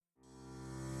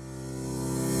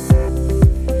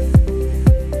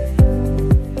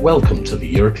Welcome to the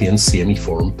European CME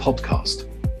Forum podcast.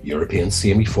 European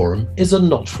CME Forum is a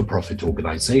not-for-profit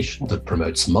organisation that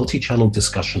promotes multi-channel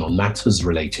discussion on matters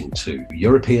relating to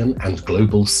European and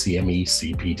global CME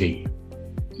CPD.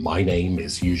 My name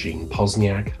is Eugene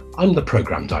Pozniak. I'm the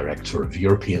Programme Director of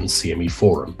European CME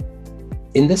Forum.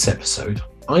 In this episode,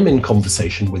 I'm in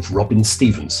conversation with Robin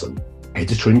Stevenson,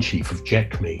 Editor-in-Chief of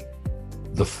JECME.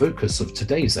 The focus of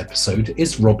today's episode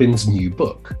is Robin's new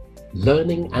book,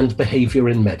 Learning and Behaviour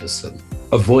in Medicine,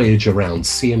 A Voyage Around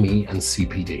CME and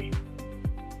CPD.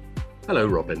 Hello,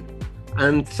 Robin,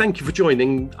 and thank you for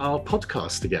joining our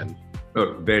podcast again.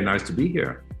 Oh, very nice to be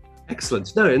here.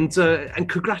 Excellent. No, and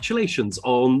congratulations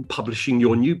on publishing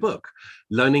your new book,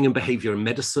 Learning and Behaviour in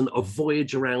Medicine, A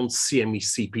Voyage Around CME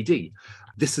CPD.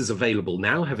 This is available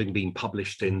now, having been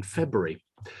published in February.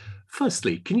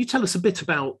 Firstly, can you tell us a bit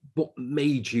about what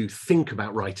made you think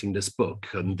about writing this book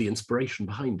and the inspiration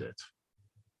behind it?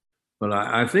 Well,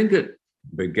 I think it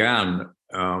began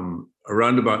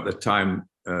around about the time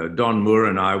Don Moore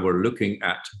and I were looking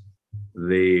at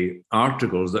the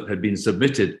articles that had been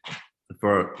submitted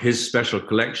for his special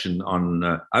collection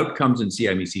on outcomes in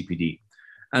CME CPD.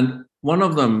 And one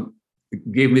of them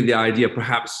gave me the idea,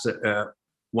 perhaps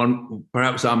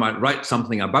I might write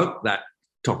something about that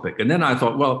topic. And then I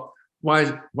thought, well,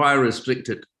 why restrict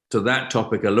it to that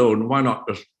topic alone? Why not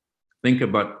just think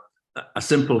about a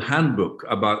simple handbook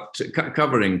about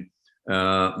covering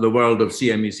the world of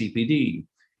CME CPD?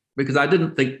 Because I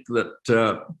didn't think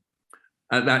that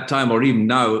at that time or even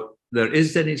now there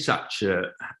is any such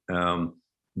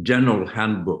general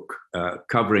handbook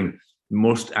covering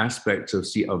most aspects of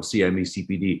CME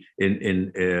CPD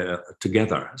in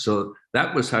together. So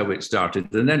that was how it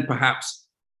started, and then perhaps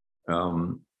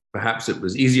it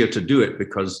was easier to do it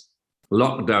because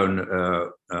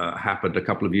lockdown happened a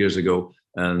couple of years ago,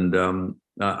 and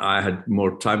I had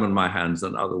more time on my hands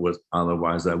than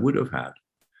otherwise I would have had.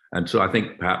 And so I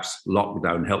think perhaps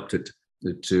lockdown helped it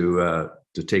to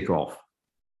take off.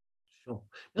 Sure.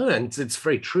 No, and it's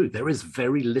very true. There is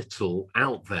very little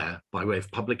out there by way of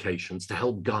publications to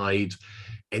help guide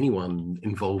anyone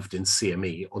involved in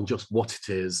CME on just what it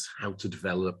is, how to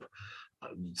develop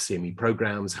CME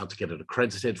programs, how to get it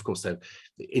accredited. Of course, there are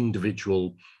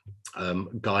individual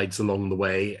guides along the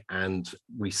way, and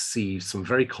we see some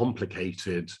very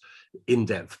complicated,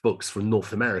 in-depth books from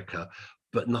North America,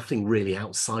 but nothing really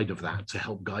outside of that to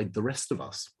help guide the rest of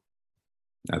us.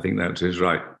 I think that is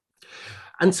right.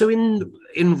 And so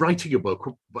in writing your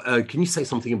book, can you say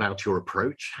something about your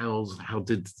approach? How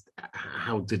did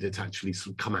it actually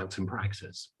sort of come out in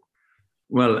practice?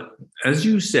 Well, as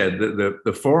you said,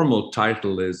 the formal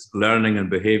title is Learning and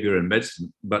Behaviour in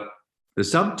Medicine, but the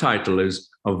subtitle is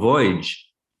A Voyage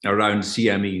Around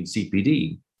CME and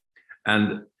CPD.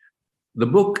 And the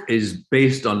book is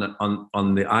based on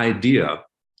the idea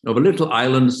of a little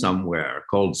island somewhere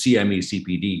called CME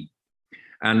CPD.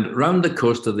 And around the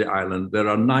coast of the island, there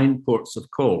are 9 ports of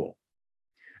call.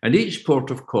 And each port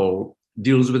of call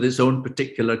deals with its own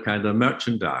particular kind of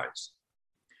merchandise.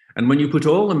 And when you put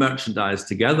all the merchandise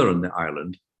together on the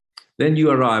island, then you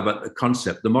arrive at the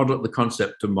concept of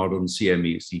modern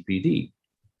CME CPD.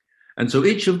 And so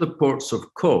each of the ports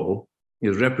of call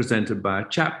is represented by a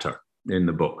chapter in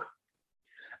the book.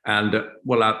 And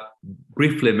I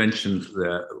briefly mentioned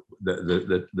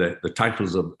the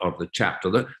titles of the chapter.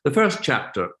 The first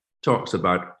chapter talks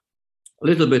about a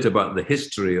little bit about the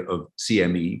history of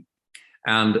CME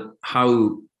and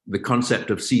how the concept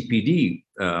of CPD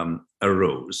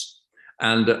arose.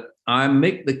 And I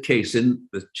make the case in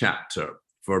the chapter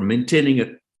for maintaining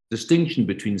a distinction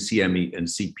between CME and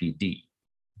CPD.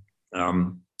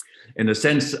 In a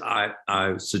sense, I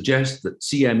suggest that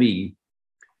CME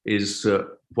is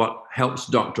what helps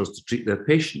doctors to treat their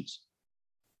patients,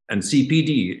 and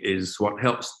CPD is what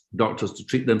helps doctors to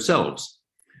treat themselves.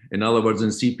 In other words, in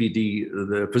CPD,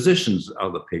 the physicians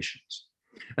are the patients.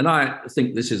 And I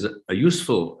think this is a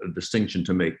useful distinction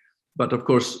to make, but of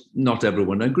course, not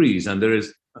everyone agrees, and there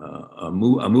is a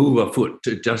move afoot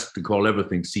to call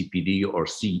everything CPD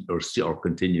or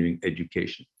continuing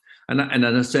education. And in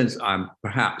a sense, I'm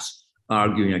perhaps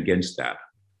arguing against that.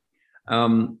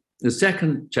 The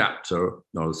second chapter,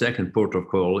 or the second port of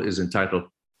call, is entitled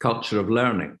Culture of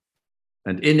Learning.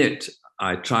 And in it,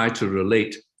 I try to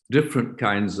relate different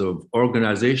kinds of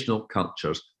organizational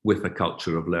cultures with a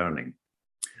culture of learning.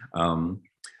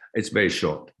 It's a very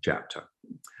short chapter.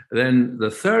 Then the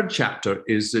third chapter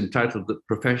is entitled The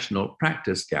Professional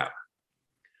Practice Gap.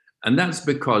 And that's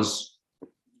because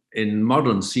in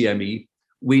modern CME,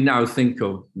 we now think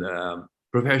of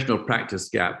professional practice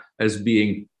gap as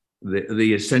being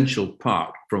the essential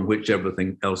part from which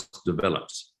everything else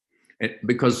develops.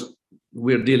 because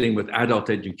we're dealing with adult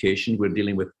education, we're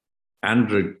dealing with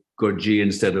andragogy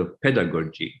instead of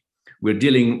pedagogy. We're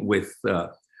dealing with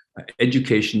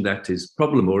education that is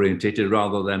problem-orientated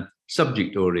rather than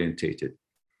subject-orientated.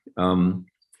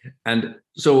 And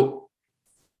so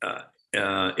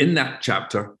in that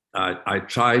chapter, I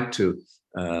tried to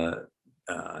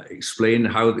explain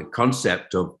how the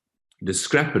concept of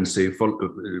discrepancy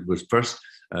was first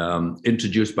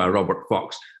introduced by Robert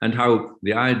Fox, and how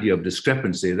the idea of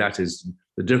discrepancy, that is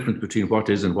the difference between what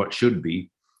is and what should be,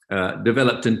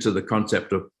 developed into the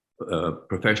concept of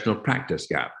professional practice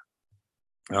gap.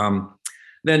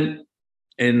 Then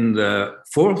in the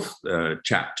fourth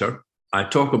chapter, I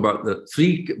talk about the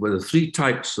three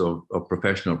types of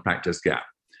professional practice gap: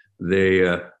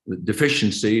 the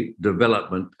deficiency,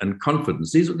 development, and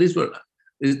confidence.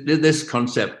 This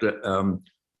concept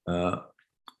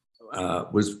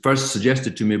was first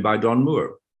suggested to me by Don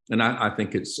Moore, and I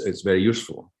think it's very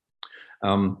useful.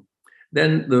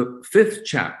 Then the fifth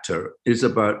chapter is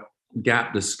about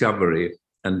gap discovery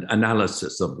and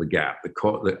analysis of the gap,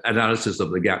 the analysis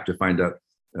of the gap to find out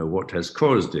what has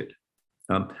caused it.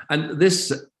 And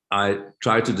this I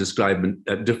try to describe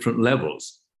at different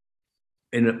levels.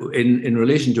 In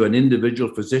relation to an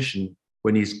individual physician,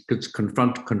 when he's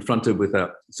confronted with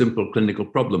a simple clinical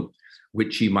problem,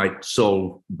 which he might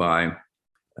solve by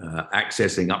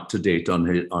accessing up-to-date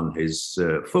on his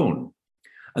phone.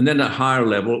 And then at higher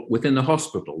level, within the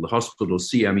hospital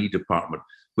CME department,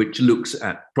 which looks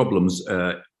at problems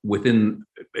within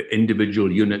individual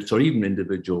units or even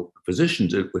individual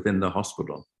physicians within the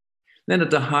hospital. Then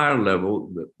at the higher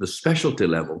level, the specialty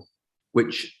level,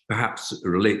 which perhaps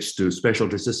relates to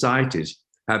specialty societies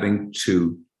having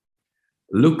to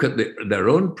look at their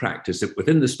own practice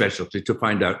within the specialty to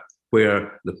find out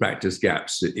where the practice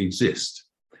gaps exist.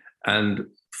 And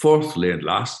fourthly and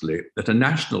lastly, at a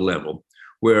national level,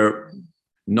 where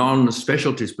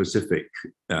non-specialty specific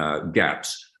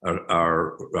gaps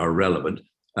are relevant,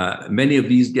 many of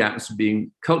these gaps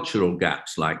being cultural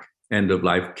gaps like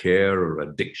end-of-life care or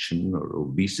addiction or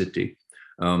obesity.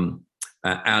 And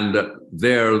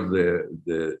there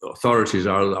the authorities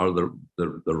are the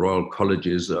Royal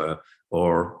Colleges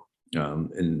or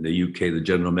in the UK, the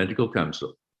General Medical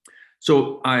Council.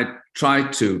 So I try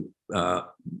to,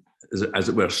 as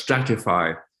it were,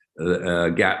 stratify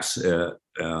gaps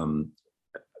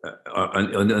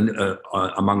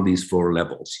among these four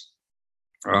levels.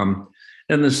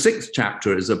 And the sixth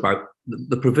chapter is about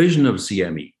the provision of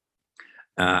CME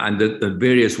and the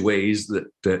various ways that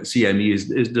CME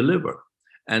is delivered.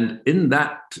 And in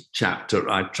that chapter,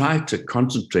 I try to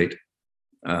concentrate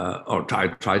or try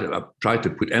to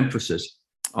put emphasis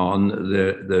on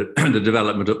the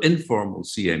development of informal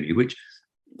CME, which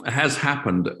has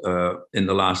happened in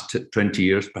the last 20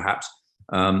 years, perhaps,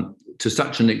 to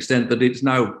such an extent that it's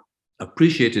now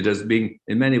appreciated as being,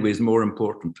 in many ways, more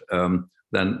important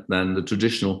than the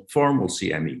traditional formal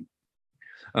CME.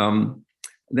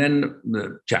 Then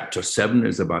the chapter 7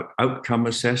 is about outcome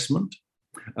assessment.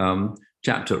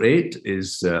 Chapter 8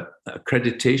 is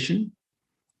accreditation.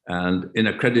 And in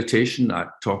accreditation, I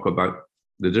talk about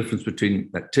the difference between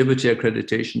activity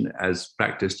accreditation as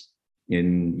practiced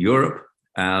in Europe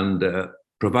and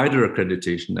provider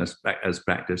accreditation as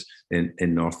practiced in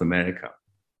North America.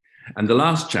 And the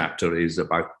last chapter is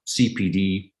about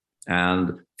CPD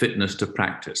and fitness to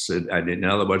practice. And in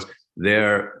other words,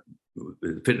 their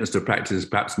fitness to practice is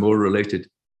perhaps more related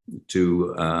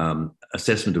to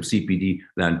assessment of CPD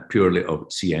than purely of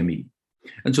CME.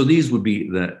 And so these would be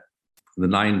the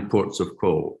 9 ports of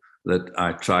call that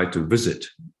I try to visit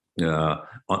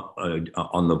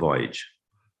on the voyage.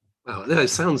 Wow, it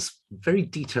sounds very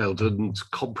detailed and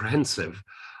comprehensive,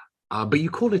 but you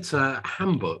call it a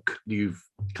handbook. You've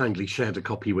kindly shared a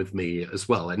copy with me as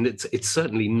well, and it's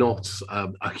certainly not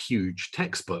a huge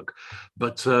textbook,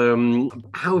 but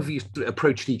how have you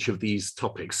approached each of these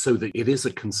topics so that it is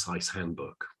a concise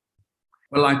handbook?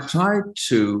 Well, I try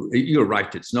to, you're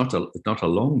right, it's not a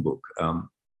long book,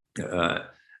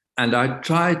 and I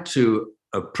try to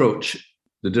approach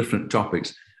the different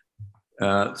topics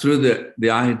through the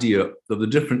idea of the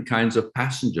different kinds of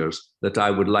passengers that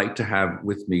I would like to have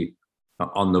with me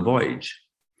on the voyage.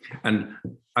 And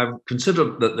I've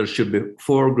considered that there should be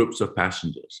 4 groups of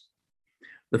passengers.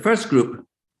 The first group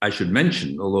I should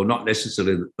mention, although not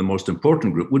necessarily the most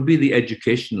important group, would be the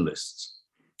educationalists.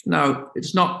 Now,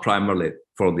 it's not primarily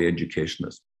for the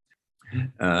educationalists.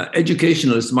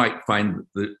 Educationalists might find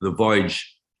the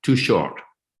voyage too short,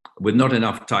 with not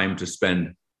enough time to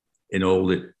spend in all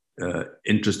the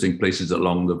interesting places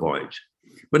along the voyage.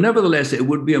 But nevertheless, it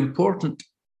would be important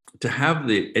to have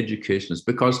the educationalists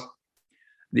because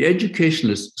the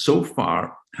educationalists so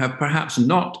far have perhaps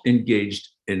not engaged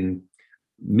in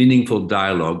meaningful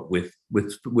dialogue with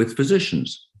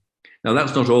physicians. Now,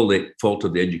 that's not all the fault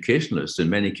of the educationalists. In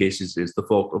many cases, it's the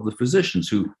fault of the physicians,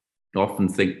 who often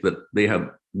think that they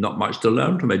have not much to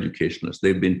learn from educationalists.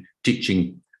 They've been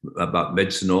teaching about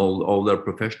medicine all their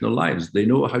professional lives. They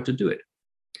know how to do it.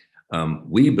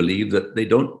 We believe that they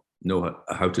don't know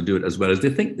how to do it as well as they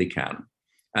think they can,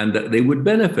 and that they would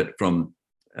benefit from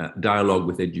dialogue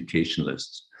with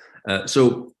educationalists.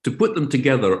 So to put them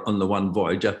together on the one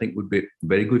voyage, I think would be a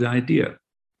very good idea.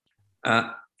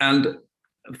 And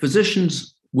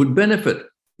physicians would benefit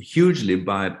hugely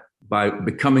by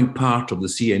becoming part of the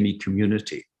CME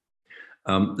community.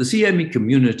 The CME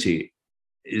community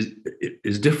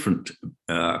is different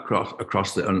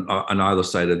across on either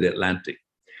side of the Atlantic.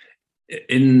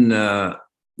 In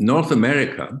North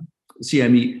America,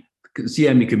 CME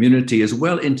community is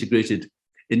well integrated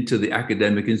into the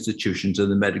academic institutions and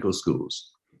the medical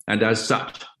schools, and as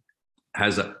such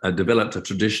has developed a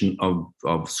tradition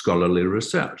of scholarly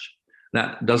research.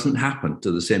 That doesn't happen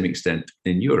to the same extent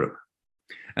in Europe.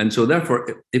 And so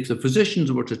therefore, if the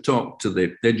physicians were to talk to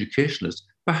the educationalists,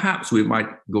 perhaps we might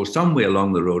go some way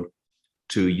along the road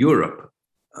to Europe,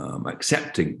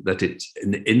 accepting that it's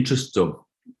in the interest of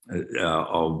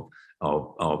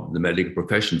the medical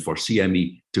profession for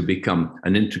CME to become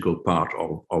an integral part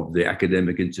of the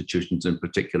academic institutions, in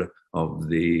particular of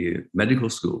the medical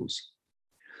schools.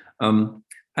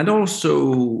 And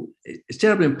also, it's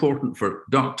terribly important for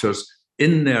doctors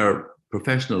in their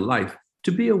professional life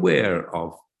to be aware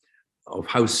of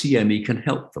how CME can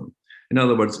help them. In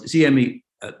other words, CME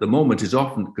at the moment is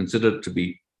often considered to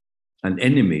be an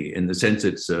enemy in the sense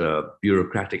it's a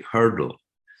bureaucratic hurdle,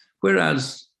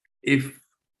 whereas if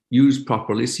used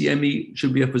properly, CME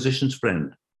should be a physician's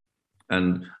friend.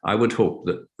 And I would hope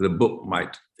that the book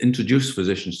might introduce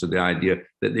physicians to the idea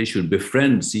that they should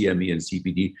befriend CME and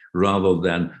CPD rather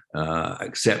than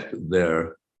accept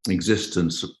their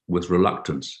existence with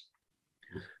reluctance.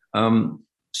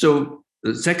 So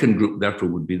the second group, therefore,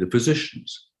 would be the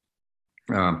physicians.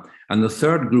 And the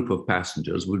third group of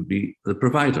passengers would be the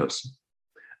providers.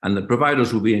 And the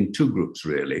providers will be in two groups,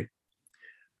 really.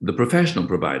 The professional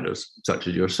providers, such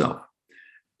as yourself.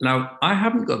 Now, I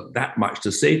haven't got that much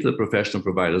to say to the professional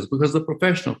providers because the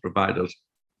professional providers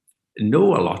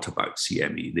know a lot about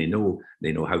CME. They know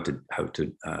how to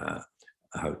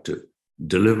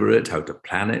deliver it, how to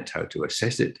plan it, how to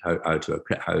assess it, how to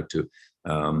accredit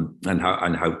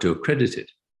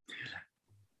it.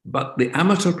 But the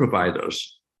amateur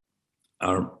providers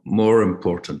are more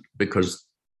important because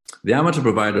the amateur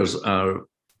providers are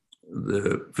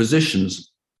the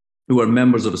physicians who are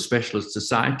members of specialist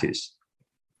societies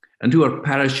and who are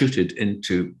parachuted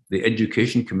into the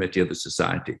education committee of the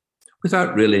society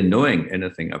without really knowing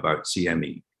anything about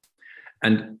CME.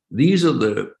 And these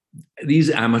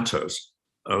amateurs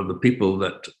are the people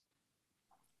that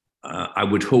I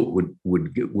would hope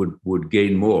would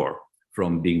gain more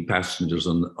from being passengers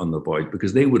on the voyage,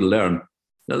 because they would learn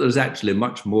that there's actually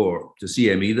much more to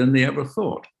CME than they ever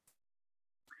thought.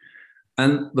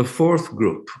 And the fourth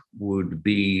group would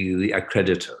be the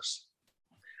accreditors.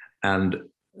 And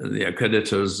the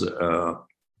accreditors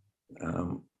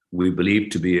we believe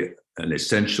to be an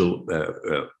essential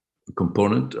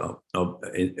component of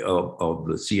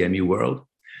the CME world.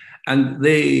 And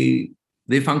they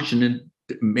function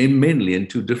mainly in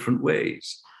two different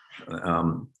ways.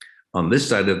 On this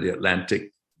side of the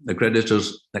Atlantic,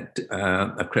 accreditors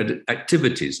accredit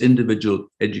activities, individual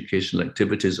educational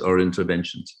activities or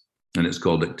interventions, and it's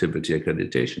called activity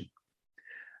accreditation,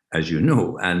 as you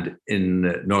know. And in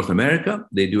North America,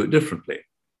 they do it differently.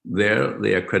 There,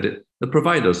 they accredit the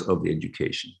providers of the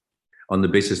education on the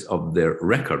basis of their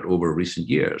record over recent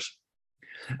years.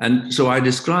 And so I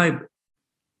describe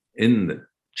in the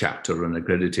chapter on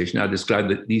accreditation, I describe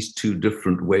that these two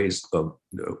different ways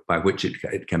by which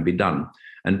it can be done,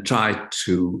 and try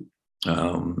to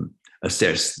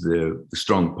assess the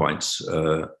strong points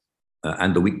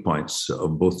and the weak points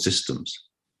of both systems.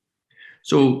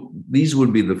 So these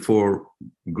would be the four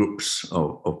groups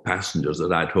of passengers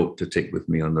that I'd hope to take with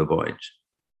me on the voyage.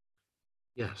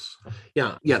 Yes.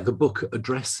 Yeah. The book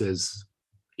addresses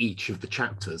each of the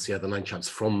chapters, the 9 chapters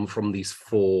from these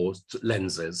four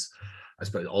lenses, I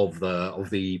suppose, of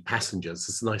the passengers.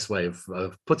 It's a nice way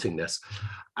of putting this,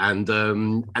 and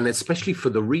especially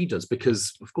for the readers,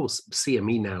 because of course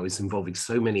CME now is involving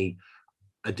so many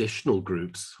additional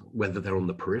groups, whether they're on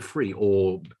the periphery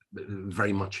or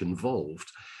very much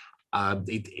involved.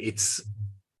 It's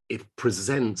it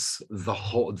presents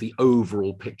the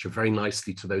overall picture very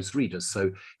nicely to those readers. So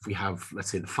if we have,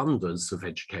 let's say, the funders of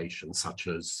education, such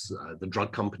as the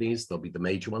drug companies, they'll be the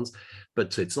major ones,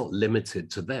 but it's not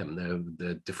limited to them.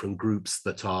 There are different groups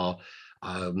that are,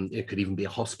 it could even be a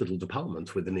hospital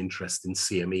department with an interest in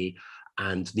CME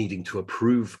and needing to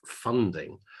approve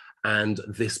funding. And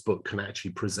this book can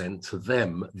actually present to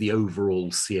them the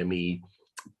overall CME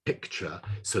picture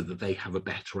so that they have a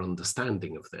better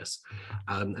understanding of this.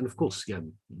 And of course, yeah,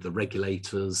 the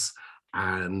regulators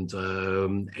and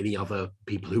any other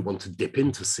people who want to dip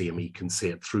into CME can see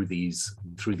it through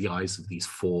the eyes of these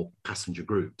 4 passenger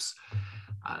groups.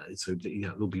 So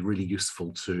yeah, it'll be really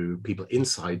useful to people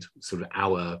inside sort of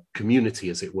our community,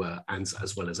 as it were, and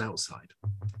as well as outside.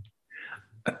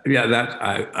 Yeah,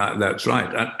 that's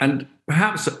right. And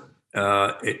perhaps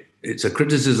it's a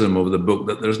criticism of the book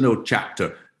that there's no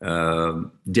chapter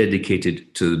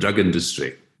dedicated to the drug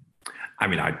industry. I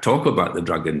mean, I talk about the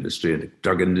drug industry, and the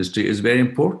drug industry is very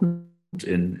important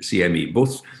in CME,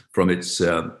 both from its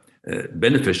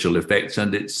beneficial effects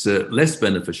and its less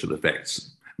beneficial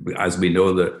effects. As we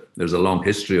know, that there's a long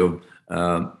history of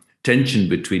tension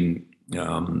between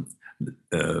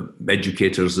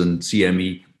educators and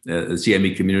CME, the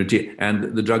CME community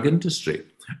and the drug industry.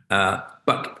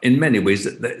 But in many ways,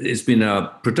 it's been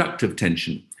a productive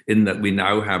tension in that we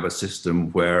now have a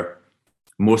system where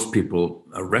most people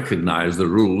recognize the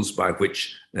rules by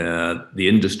which the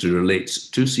industry relates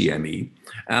to CME.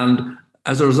 And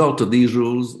as a result of these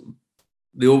rules,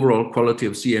 the overall quality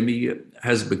of CME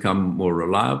has become more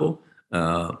reliable,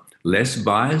 less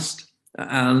biased,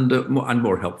 and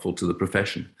more helpful to the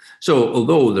profession. So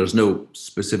although there's no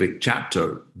specific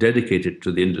chapter dedicated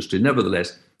to the industry,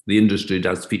 nevertheless, the industry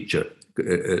does feature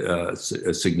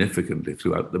significantly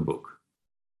throughout the book.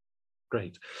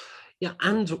 Great. Yeah,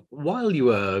 and while you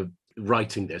were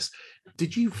writing this,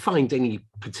 did you find any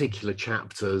particular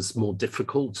chapters more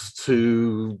difficult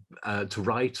to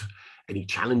write? Any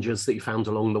challenges that you found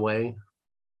along the way?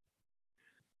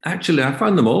 Actually, I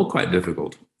found them all quite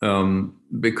difficult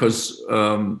because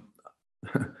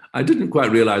I didn't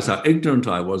quite realize how ignorant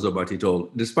I was about it all,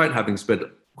 despite having spent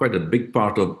quite a big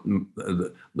part of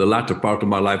the latter part of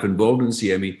my life involved in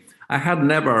CME. I had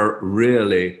never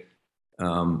really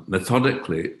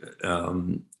methodically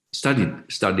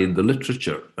studied the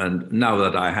literature, and now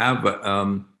that I have,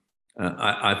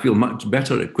 I feel much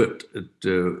better equipped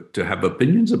to have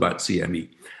opinions about CME.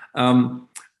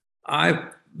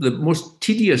 The most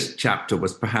tedious chapter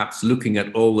was perhaps looking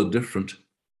at all the different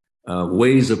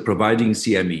ways of providing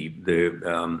CME,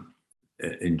 the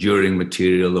enduring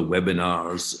material, the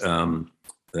webinars,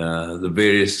 the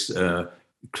various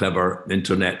clever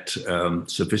internet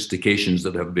sophistications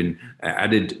that have been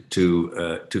added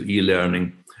to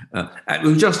e-learning. It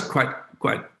was just quite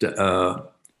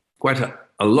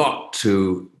a lot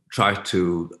to try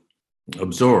to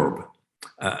absorb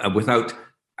without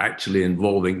actually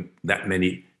involving that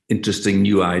many interesting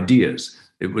new ideas.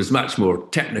 It was much more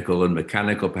technical and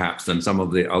mechanical, perhaps, than some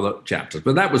of the other chapters.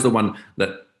 But that was the one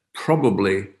that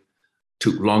probably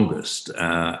took longest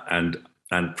and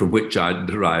from which I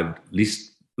derived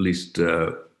least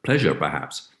pleasure,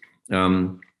 perhaps.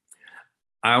 I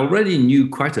already knew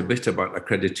quite a bit about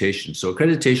accreditation. So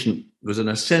accreditation was, in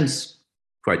a sense,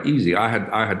 quite easy. I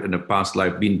had in a past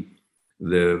life been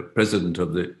the president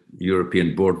of the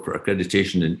European Board for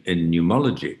Accreditation in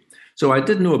Pneumology. So I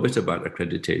did know a bit about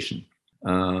accreditation.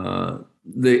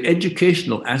 The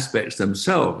educational aspects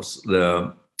themselves,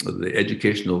 the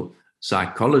educational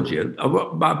psychology,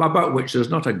 about which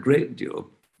there's not a great deal,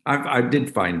 I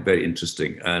did find very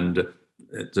interesting. And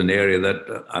it's an area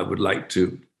that I would like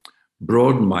to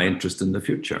broaden my interest in the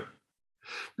future.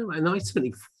 No, and I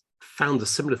certainly found a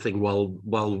similar thing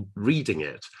while reading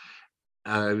it.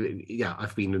 Yeah,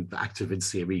 I've been active in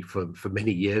CME for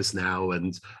many years now,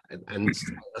 and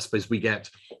I suppose we get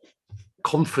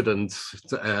confident,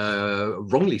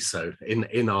 wrongly so,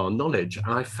 in our knowledge.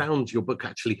 And I found your book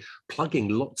actually plugging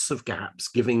lots of gaps,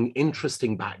 giving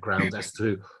interesting background as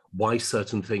to why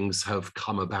certain things have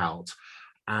come about.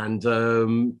 And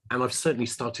I've certainly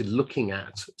started looking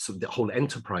at sort of the whole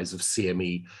enterprise of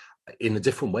CME in a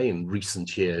different way in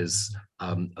recent years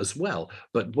as well.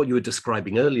 But what you were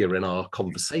describing earlier in our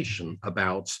conversation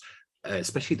about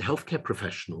especially the healthcare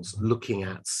professionals looking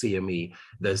at CME,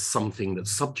 there's something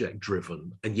that's subject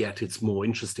driven, and yet it's more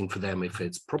interesting for them if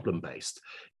it's problem based.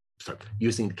 So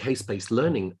using the case-based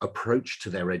learning approach to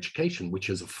their education,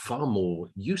 which is of far more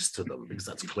use to them because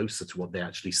that's closer to what they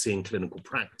actually see in clinical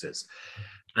practice,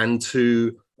 and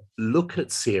to look at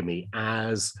CME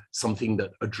as something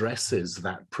that addresses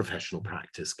that professional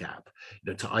practice gap,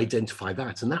 to identify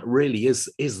that. And that really is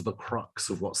the crux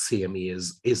of what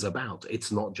CME is about.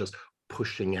 It's not just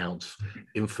pushing out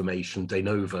information de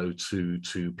novo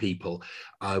to people,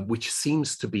 which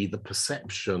seems to be the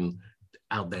perception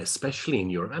out there, especially in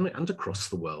Europe and across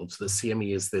the world, that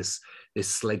CME is this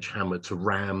sledgehammer to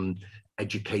ram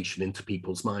education into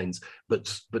people's minds, but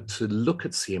to look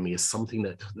at CME as something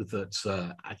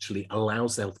that actually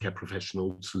allows the healthcare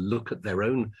professional to look at their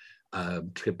own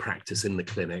practice in the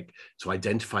clinic, to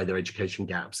identify their education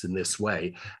gaps in this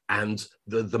way, and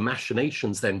the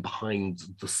machinations then behind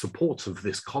the support of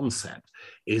this concept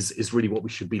is really what we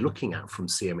should be looking at from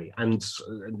CME. And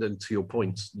then to your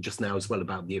point just now as well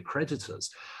about the accreditors,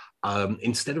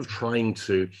 instead of trying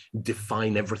to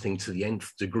define everything to the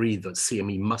nth degree that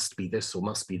CME must be this or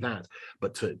must be that,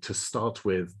 but to start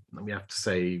with, we have to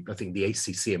say, I think the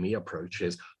ACCME approach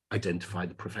is identify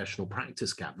the professional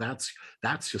practice gap. That's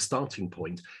your starting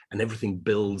point, and everything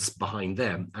builds behind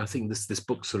them. And I think this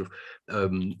book sort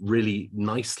of really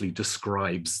nicely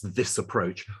describes this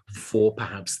approach for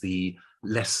perhaps the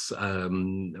less,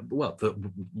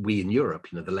 we in Europe,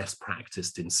 the less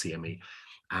practiced in CME,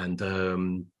 and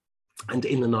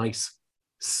in a nice,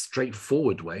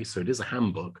 straightforward way. So it is a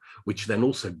handbook, which then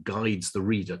also guides the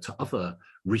reader to other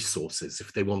resources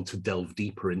if they want to delve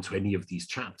deeper into any of these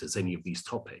chapters, any of these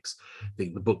topics. The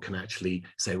book can actually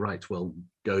say, right, well,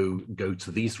 go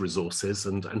to these resources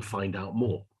and find out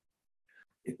more.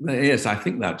 Yes, I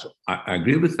think I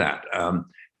agree with that.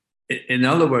 In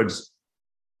other words,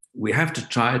 we have to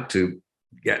try to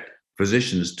get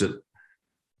physicians to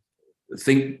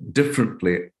think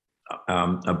differently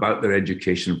about their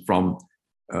education from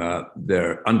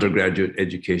their undergraduate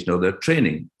education or their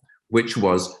training, which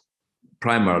was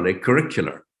primarily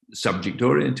curricular, subject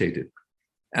orientated.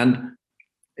 And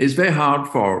it's very hard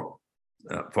for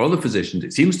the physicians,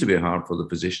 it seems to be hard for the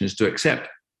physicians to accept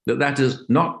that is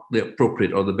not the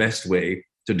appropriate or the best way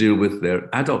to deal with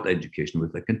their adult education,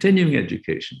 with their continuing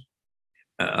education.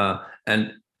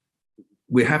 And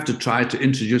we have to try to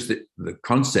introduce the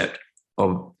concept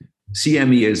of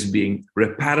CME as being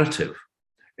reparative.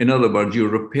 In other words, you're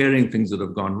repairing things that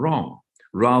have gone wrong,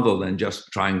 rather than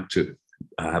just trying to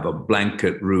have a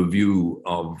blanket review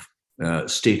of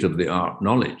state-of-the-art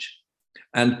knowledge.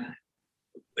 And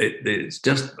it's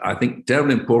just, I think,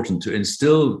 terribly important to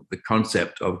instill the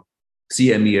concept of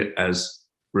CME as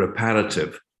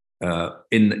reparative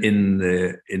in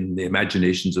the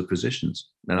imaginations of physicians.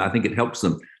 And I think it helps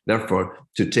them, therefore,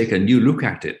 to take a new look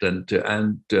at it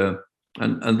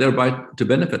and thereby to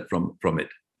benefit from it.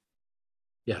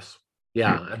 Yes.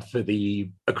 Yeah, and for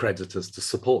the accreditors to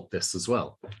support this as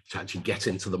well, to actually get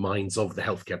into the minds of the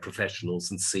healthcare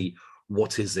professionals and see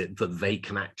what is it that they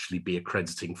can actually be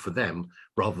accrediting for them,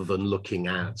 rather than looking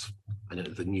at,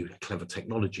 the new clever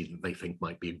technology that they think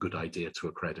might be a good idea to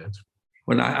accredit.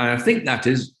 Well, I think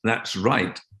that's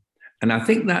right. And I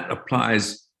think that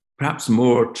applies perhaps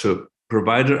more to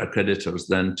provider accreditors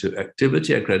than to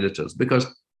activity accreditors, because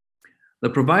the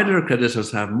provider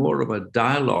accreditors have more of a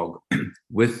dialogue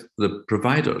with the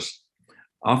providers.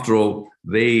 After all,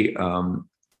 they are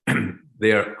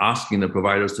asking the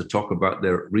providers to talk about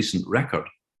their recent record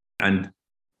and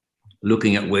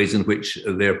looking at ways in which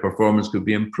their performance could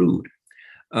be improved.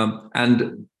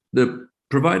 And the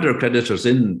provider accreditors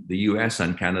in the US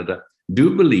and Canada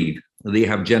do believe they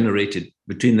have generated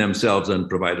between themselves and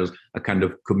providers a kind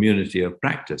of community of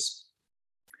practice.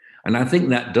 And I think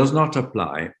that does not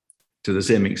apply to the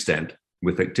same extent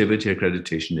with activity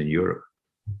accreditation in Europe.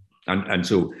 And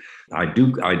so I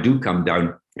do come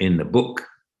down in the book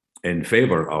in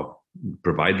favor of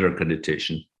provider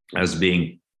accreditation as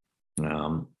being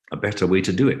a better way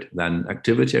to do it than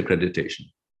activity accreditation,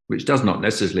 which does not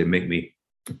necessarily make me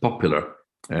popular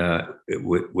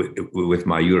with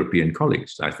my European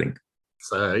colleagues, I think.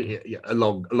 So a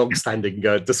long-standing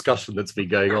discussion that's been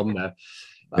going on there.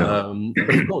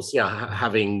 But of course,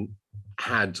 having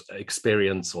had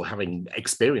experience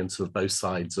of both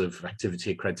sides of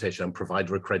activity accreditation and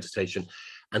provider accreditation,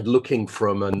 and looking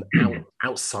from an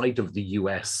outside of the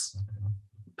US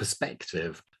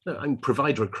perspective, and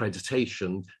provider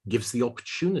accreditation gives the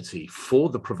opportunity for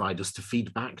the providers to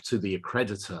feed back to the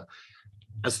accreditor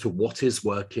as to what is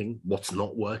working, what's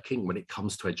not working when it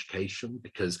comes to education,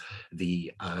 because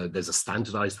there's a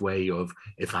standardized way of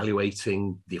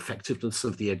evaluating the effectiveness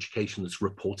of the education that's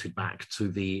reported back to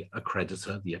the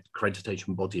accreditor, the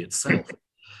accreditation body itself.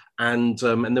 And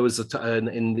there was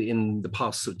in the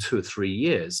past 2 or 3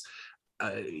 years,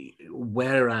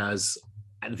 whereas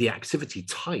the activity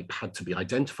type had to be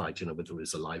identified, whether it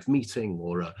was a live meeting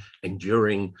or an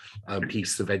enduring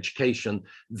piece of education.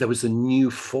 There was a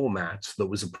new format that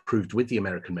was approved with the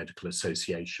American Medical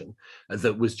Association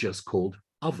that was just called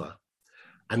Other.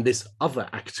 And this other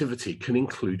activity can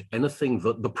include anything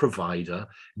that the provider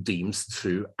deems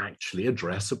to actually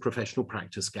address a professional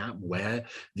practice gap, where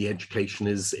the education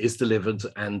is delivered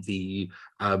and the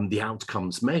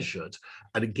outcomes measured.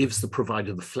 And it gives the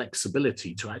provider the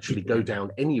flexibility to actually go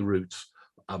down any route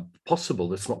possible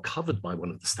that's not covered by one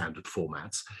of the standard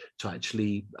formats, to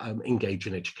actually engage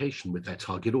in education with their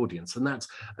target audience. And that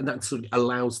sort of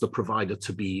allows the provider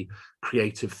to be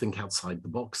creative, think outside the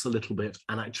box a little bit,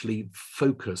 and actually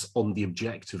focus on the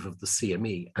objective of the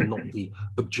CME and not the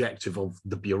objective of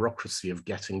the bureaucracy of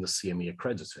getting the CME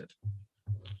accredited.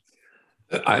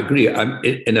 I agree.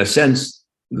 In a sense,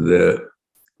 the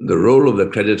role of the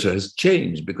accreditor has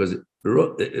changed, because the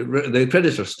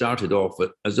accreditor started off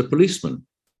as a policeman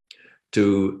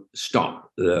to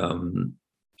stop the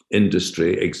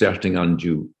industry exerting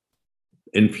undue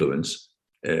influence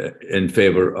in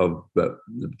favor of the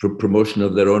promotion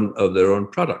of their own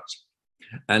products.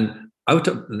 And out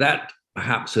of that,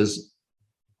 perhaps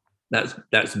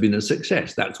that's been a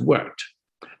success. That's worked,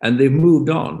 and they've moved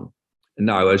on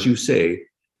now, as you say,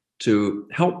 to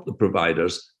help the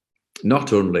providers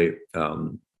not only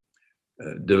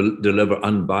deliver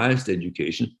unbiased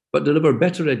education, but deliver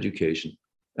better education.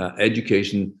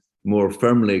 Education more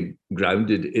firmly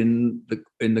grounded in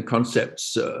the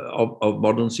concepts of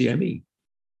modern CME.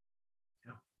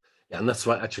 Yeah, and that's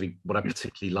what I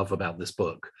particularly love about this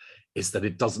book, is that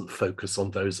it doesn't focus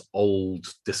on those old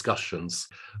discussions,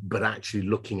 but actually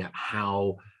looking at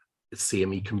how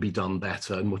CME can be done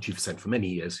better, and what you've said for many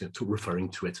years, referring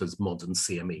to it as modern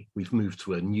CME. We've moved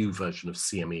to a new version of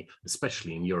CME,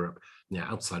 especially in Europe,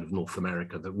 outside of North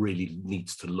America, that really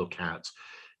needs to look at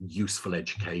useful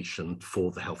education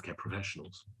for the healthcare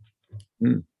professionals.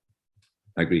 I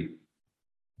agree.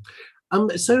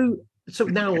 So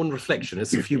now, on reflection,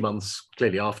 it's a few months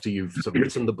clearly after you've sort of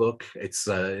written the book. It's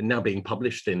now being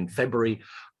published in February.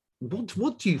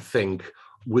 What do you think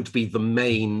would be the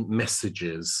main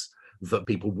messages that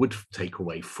people would take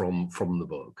away from the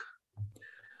book?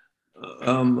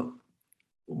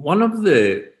 One of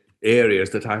the areas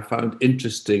that I found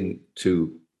interesting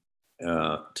to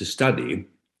study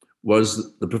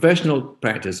was the professional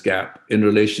practice gap in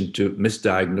relation to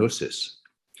misdiagnosis.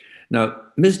 Now,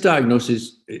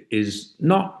 misdiagnosis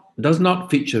does not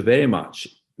feature very much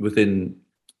within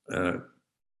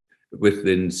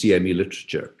CME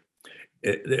literature,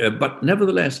 but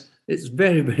nevertheless, it's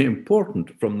very, very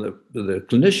important from the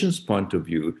clinician's point of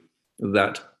view,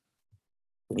 that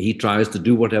he tries to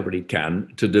do whatever he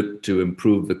can to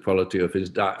improve the quality of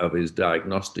his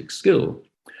diagnostic skill.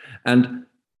 And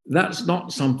that's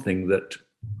not something that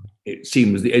it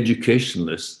seems the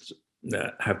educationalists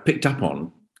have picked up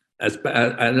on,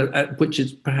 which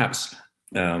is perhaps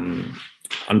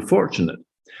unfortunate,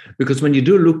 because when you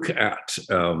do look at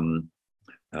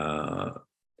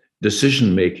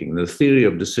decision-making, the theory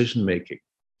of decision-making,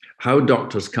 how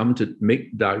doctors come to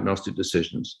make diagnostic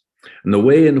decisions, and the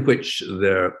way in which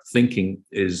their thinking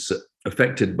is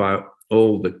affected by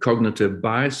all the cognitive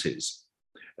biases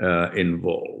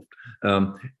involved.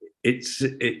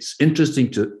 It's interesting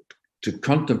to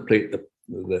contemplate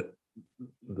the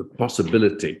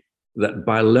possibility that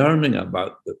by learning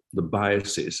about the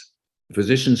biases,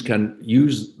 physicians can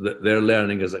use their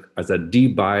learning as a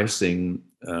debiasing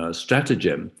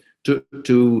stratagem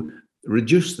to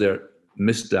reduce their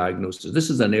misdiagnosis.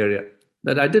 This is an area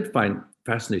that I did find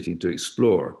fascinating to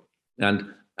explore,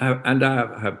 and I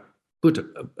have put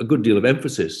a good deal of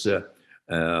emphasis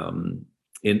on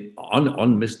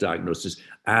misdiagnosis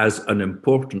as an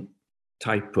important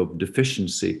type of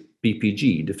deficiency,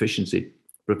 PPG, deficiency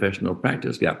professional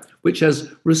practice gap, which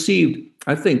has received,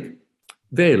 I think,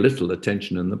 very little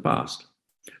attention in the past.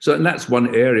 So, and that's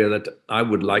one area that I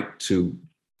would like to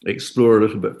explore a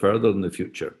little bit further in the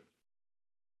future.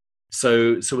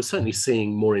 So we're certainly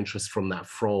seeing more interest from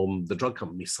the drug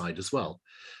company side as well.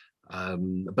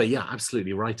 But yeah,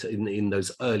 absolutely right. In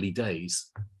those early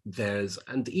days,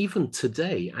 and even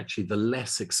today, actually, the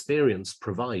less experienced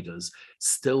providers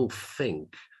still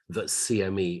think that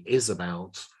CME is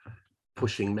about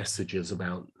pushing messages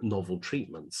about novel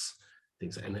treatments,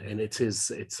 things, and it's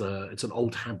an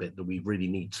old habit that we really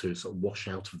need to sort of wash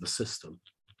out of the system.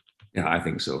 Yeah, I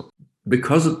think so.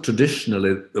 Because of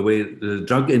traditionally the way the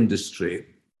drug industry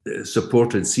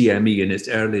supported CME in its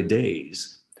early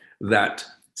days, that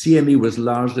CME was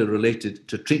largely related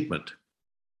to treatment.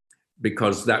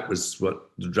 because that was what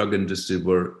the drug industry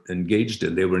were engaged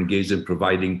in. They were engaged in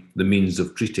providing the means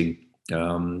of treating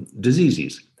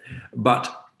diseases. But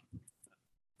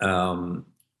and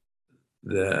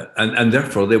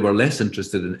therefore they were less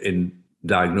interested in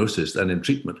diagnosis than in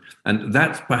treatment. And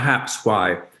that's perhaps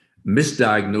why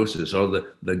misdiagnosis or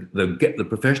the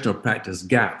professional practice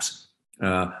gaps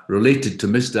related to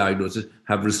misdiagnosis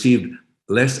have received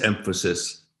less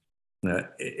emphasis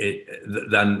than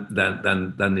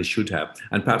they should have.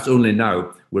 And perhaps only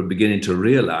now we're beginning to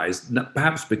realize,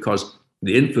 perhaps because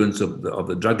the influence of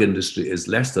the drug industry is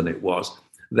less than it was,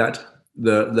 that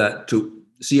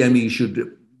CME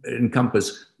should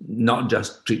encompass not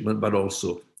just treatment, but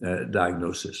also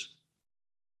diagnosis.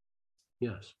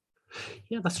 Yes.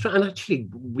 Yeah, that's true. And actually,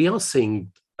 we are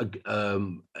seeing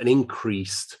an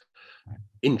increased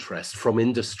interest from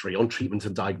industry on treatment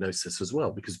and diagnosis as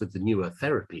well, because with the newer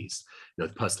therapies,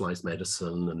 personalized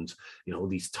medicine and all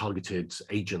these targeted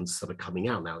agents that are coming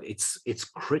out now, it's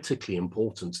critically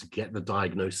important to get the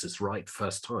diagnosis right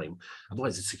first time.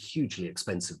 Otherwise, it's a hugely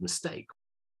expensive mistake.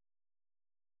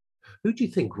 Who do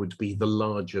you think would be the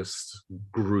largest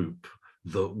group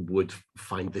that would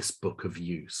find this book of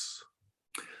use?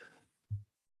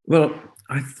 Well,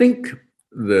 I think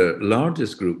the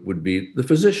largest group would be the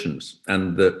physicians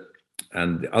and the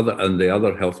other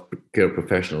healthcare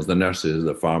professionals, the nurses,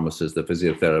 the pharmacists, the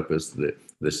physiotherapists,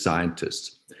 the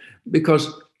scientists,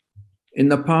 because in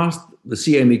the past the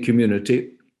CME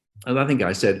community, as I think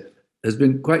I said, has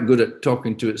been quite good at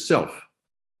talking to itself,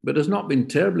 but has not been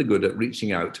terribly good at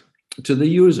reaching out to the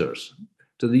users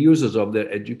of their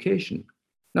education.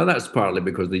 Now that's partly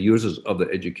because the users of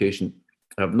their education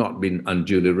have not been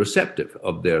unduly receptive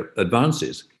of their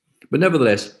advances. But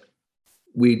nevertheless,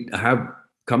 we have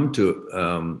come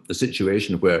to a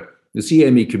situation where the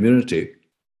CME community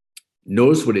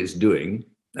knows what it's doing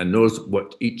and knows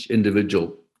what each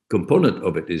individual component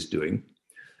of it is doing,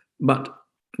 but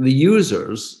the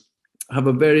users have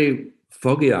a very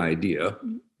foggy idea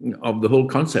of the whole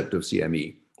concept of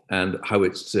CME and how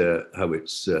it's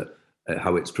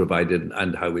provided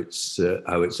and how it's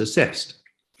assessed.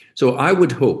 So I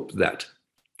would hope that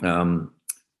the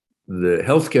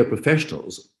healthcare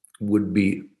professionals would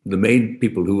be the main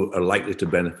people who are likely to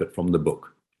benefit from the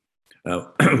book.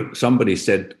 Somebody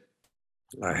said,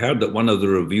 I heard that one of the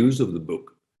reviews of the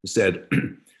book said,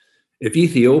 if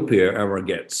Ethiopia ever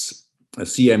gets a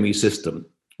CME system,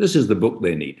 this is the book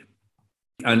they need.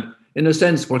 And in a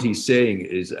sense, what he's saying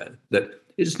is that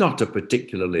it's not a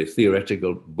particularly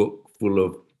theoretical book full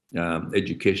of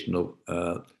educational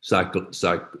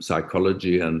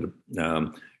psychology and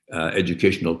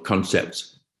educational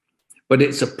concepts, but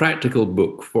it's a practical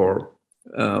book for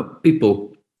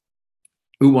people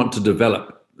who want to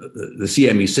develop the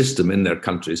CME system in their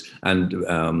countries and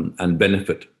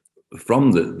benefit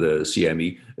from the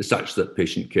CME such that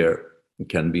patient care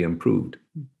can be improved.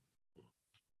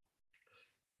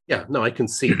 Yeah, no, I can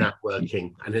see that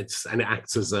working, and it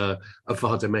acts as a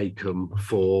vademecum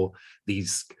for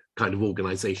these kind of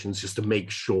organizations, just to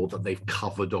make sure that they've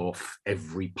covered off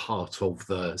every part of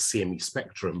the CME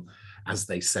spectrum as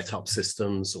they set up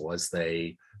systems or as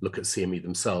they look at CME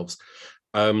themselves.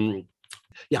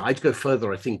 Yeah, I'd go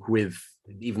further, I think, with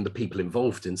even the people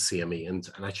involved in CME and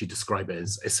actually describe it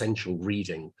as essential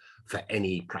reading for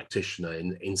any practitioner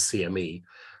in CME.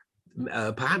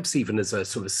 Perhaps even as a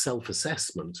sort of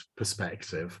self-assessment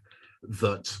perspective,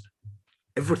 that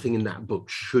everything in that book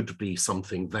should be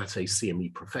something that a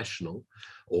CME professional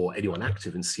or anyone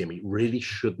active in CME really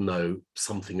should know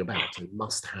something about and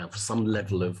must have some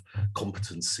level of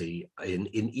competency in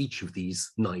each of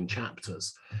these 9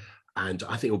 chapters. And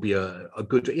I think it'll be a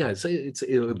good,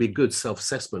 it'll be a good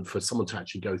self-assessment for someone to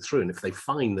actually go through. And if they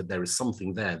find that there is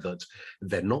something there that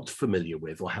they're not familiar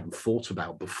with or haven't thought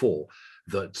about before,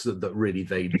 that really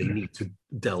they need to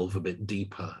delve a bit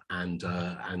deeper and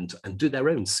do their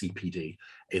own CPD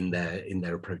in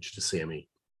their approach to CME.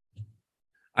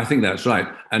 I think that's right.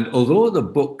 And although the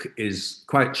book is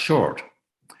quite short,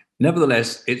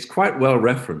 nevertheless, it's quite well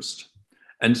referenced.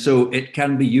 And so it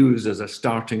can be used as a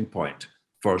starting point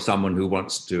for someone who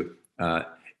wants to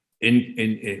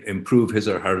improve his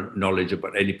or her knowledge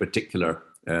about any particular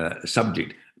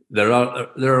subject. There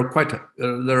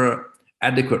are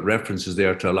adequate references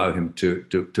there to allow him to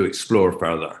explore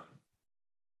further.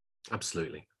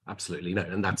 Absolutely. No,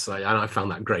 and I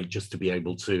found that great, just to be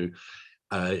able to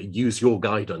use your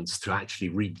guidance to actually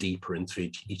read deeper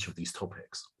into each of these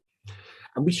topics.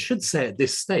 And we should say at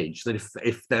this stage that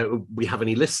if we have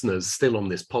any listeners still on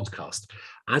this podcast,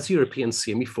 as European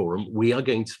CME Forum, we are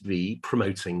going to be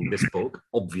promoting this book,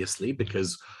 obviously,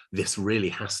 because this really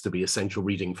has to be essential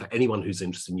reading for anyone who's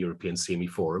interested in European CME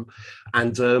Forum.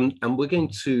 And we're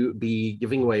going to be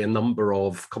giving away a number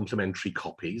of complimentary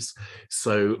copies.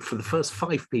 So for the first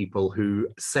 5 people who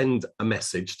send a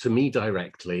message to me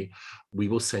directly, we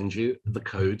will send you the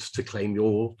code to claim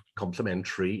your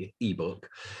complimentary ebook.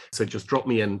 So just drop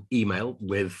me an email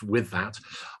with that.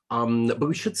 But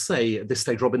we should say at this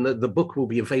stage, Robin, the book will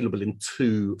be available in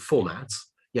 2 formats.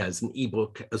 Yeah, it's an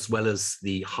ebook as well as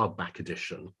the hardback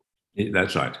edition.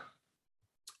 That's right.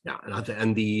 Yeah,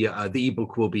 and the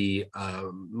ebook will be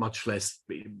much less,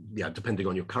 depending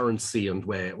on your currency and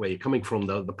where you're coming from.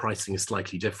 The pricing is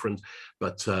slightly different,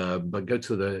 but go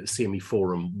to the CME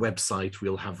Forum website.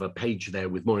 We'll have a page there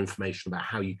with more information about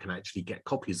how you can actually get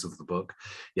copies of the book.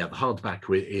 Yeah, the hardback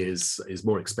is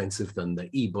more expensive than the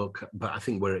ebook, but I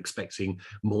think we're expecting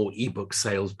more ebook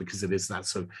sales because it is that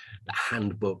sort of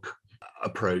handbook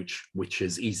approach, which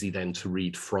is easy then to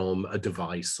read from a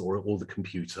device or the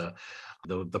computer.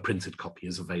 The printed copy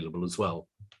is available as well.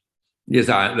 Yes,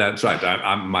 that's right.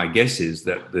 My guess is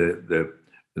that the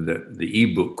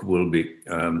ebook will be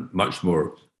much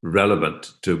more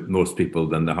relevant to most people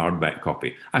than the hardback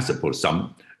copy. I suppose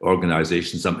some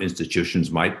organizations, some institutions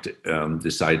might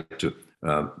decide to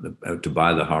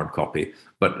buy the hard copy,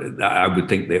 but I would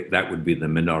think that would be the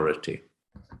minority.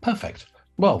 Perfect.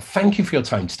 Well, thank you for your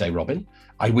time today, Robin.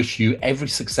 I wish you every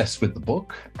success with the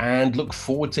book and look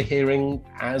forward to hearing,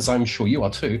 as I'm sure you are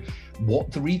too,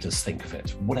 what the readers think of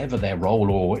it, whatever their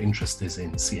role or interest is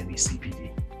in CME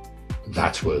CPD.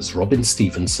 That was Robin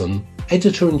Stevenson,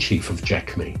 Editor-in-Chief of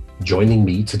JECME, joining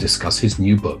me to discuss his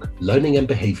new book, Learning and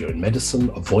Behavior in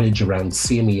Medicine, A Voyage Around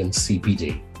CME and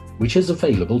CPD, which is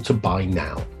available to buy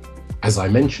now. As I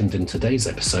mentioned in today's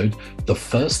episode, the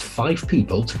first 5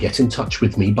 people to get in touch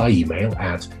with me by email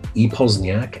at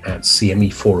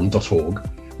epozniak@cmeforum.org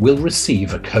will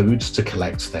receive a code to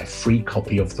collect their free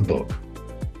copy of the book.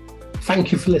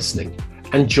 Thank you for listening,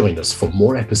 and join us for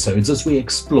more episodes as we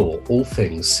explore all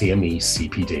things CME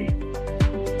CPD.